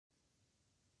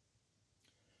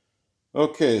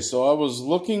Okay, so I was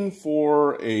looking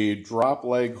for a drop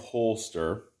leg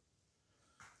holster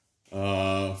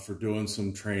for doing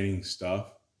some training stuff.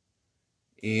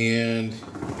 And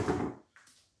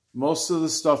most of the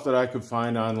stuff that I could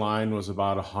find online was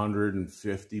about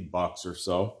 150 bucks or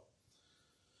so.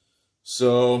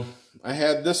 So I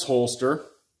had this holster.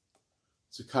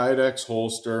 It's a kydex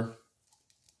holster.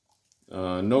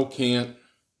 No cant.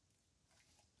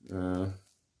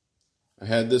 I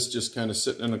had this just kind of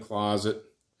sitting in a closet.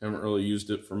 Haven't really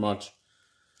used it for much.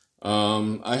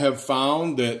 I have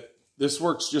found that this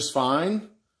works just fine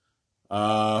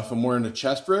if I'm wearing a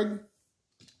chest rig.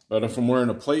 But if I'm wearing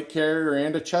a plate carrier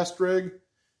and a chest rig,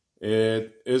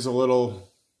 it is a little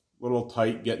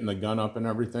tight getting the gun up and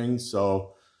everything.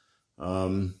 So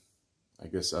I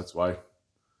guess that's why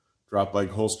drop leg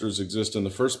holsters exist in the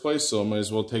first place. So I might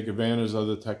as well take advantage of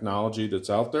the technology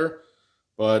that's out there.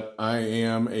 But I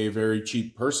am a very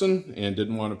cheap person and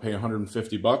didn't want to pay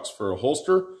 150 bucks for a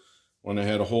holster when I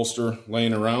had a holster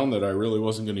laying around that I really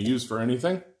wasn't going to use for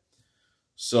anything.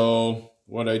 So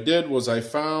what I did was I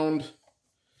found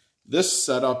this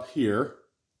setup here.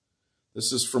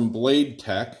 This is from Blade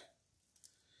Tech,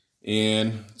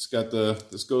 and it's got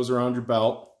this goes around your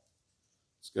belt.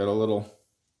 It's got a little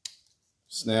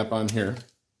snap on here.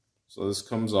 So this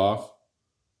comes off.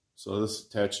 So this is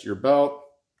attached to your belt.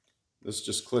 This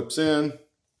just clips in,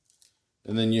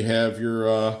 and then you have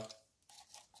your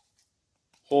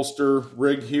holster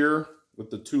rig here with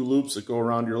the two loops that go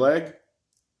around your leg.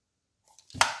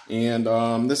 And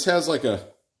this has like a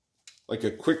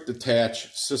quick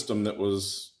detach system that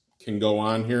can go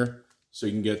on here, so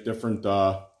you can get different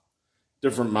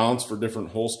mounts for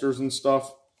different holsters and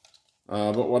stuff.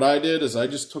 But what I did is I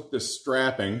just took this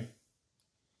strapping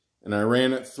and I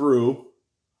ran it through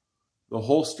the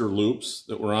holster loops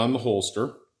that were on the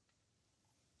holster,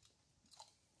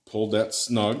 pulled that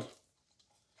snug,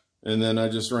 and then I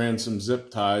just ran some zip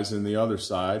ties in the other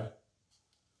side,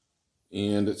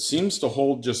 and it seems to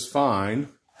hold just fine.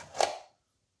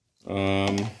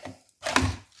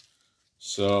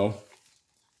 So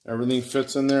everything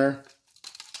fits in there.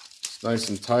 It's nice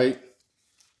and tight.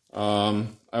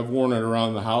 I've worn it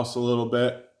around the house a little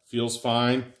bit. Feels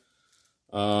fine.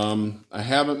 I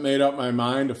haven't made up my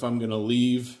mind if I'm going to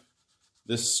leave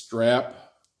this strap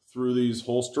through these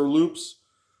holster loops,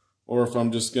 or if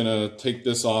I'm just going to take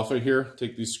this off of here,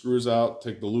 take these screws out,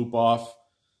 take the loop off,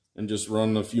 and just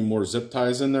run a few more zip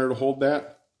ties in there to hold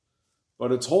that.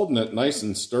 But it's holding it nice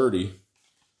and sturdy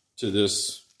to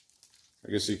this.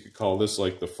 I guess you could call this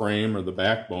like the frame or the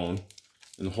backbone,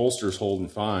 and the holster's holding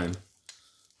fine.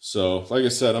 So like I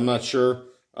said, I'm not sure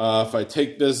if I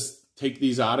take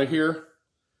these out of here,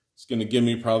 it's going to give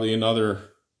me probably another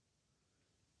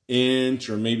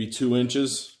inch or maybe 2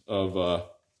 inches of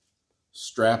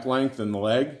strap length in the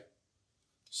leg.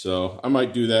 So I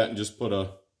might do that and just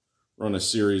run a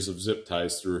series of zip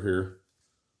ties through here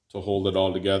to hold it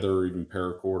all together, or even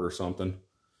paracord or something.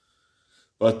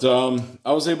 But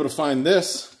I was able to find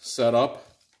this setup.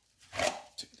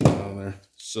 Take that out of there.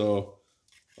 So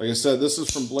like I said, this is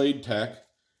from Blade Tech.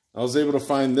 I was able to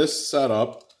find this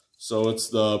setup. So it's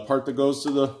the part that goes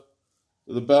to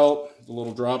the belt, the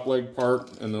little drop leg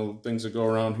part, and the things that go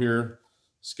around here,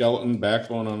 skeleton,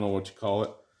 backbone, I don't know what you call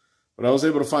it. But I was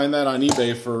able to find that on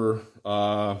eBay for,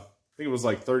 I think it was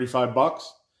like 35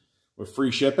 bucks with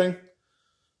free shipping.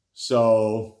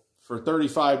 So for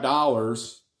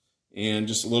 $35 and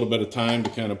just a little bit of time to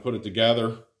kind of put it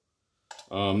together,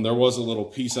 there was a little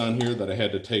piece on here that I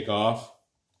had to take off.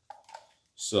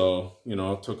 So, you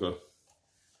know, it took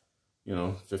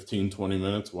 15, 20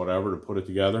 minutes, whatever, to put it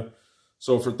together.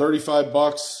 So for 35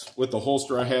 bucks with the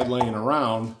holster I had laying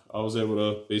around, I was able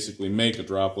to basically make a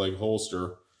drop leg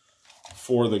holster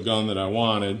for the gun that I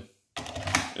wanted.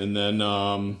 And then,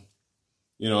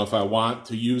 you know, if I want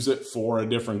to use it for a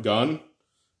different gun,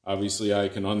 obviously I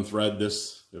can unthread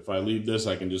this. If I leave this,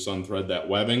 I can just unthread that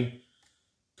webbing,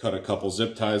 cut a couple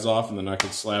zip ties off, and then I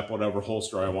can slap whatever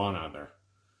holster I want on there.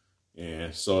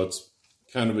 And so it's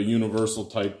kind of a universal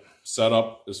type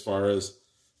setup as far as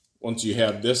once you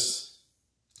have this,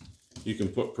 you can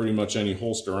put pretty much any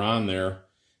holster on there,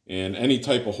 and any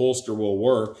type of holster will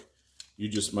work. You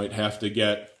just might have to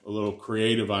get a little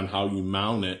creative on how you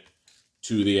mount it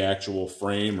to the actual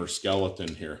frame or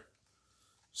skeleton here.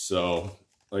 So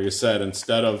like I said,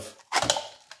 instead of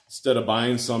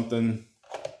buying something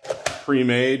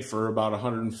pre-made for about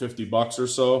 150 bucks or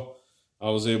so, I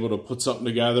was able to put something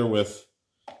together with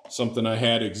something I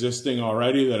had existing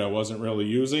already that I wasn't really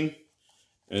using,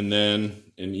 and then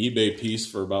an eBay piece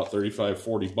for about 35,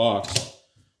 40 bucks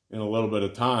in a little bit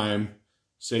of time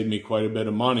saved me quite a bit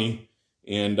of money.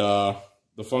 And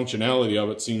the the functionality of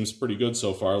it seems pretty good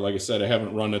so far. Like I said, I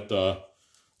haven't run it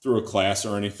through a class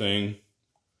or anything,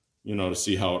 you know, to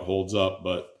see how it holds up,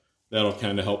 but that'll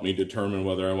kind of help me determine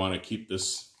whether I want to keep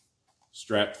this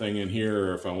strap thing in here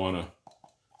or if I want to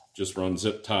just run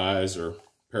zip ties or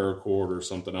paracord or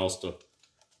something else to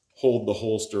hold the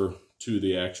holster to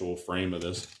the actual frame of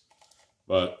this.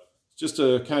 But just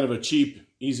a kind of a cheap,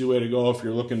 easy way to go if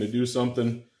you're looking to do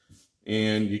something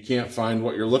and you can't find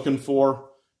what you're looking for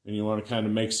and you want to kind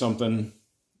of make something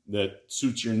that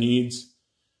suits your needs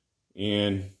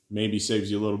and maybe saves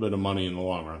you a little bit of money in the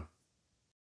long run.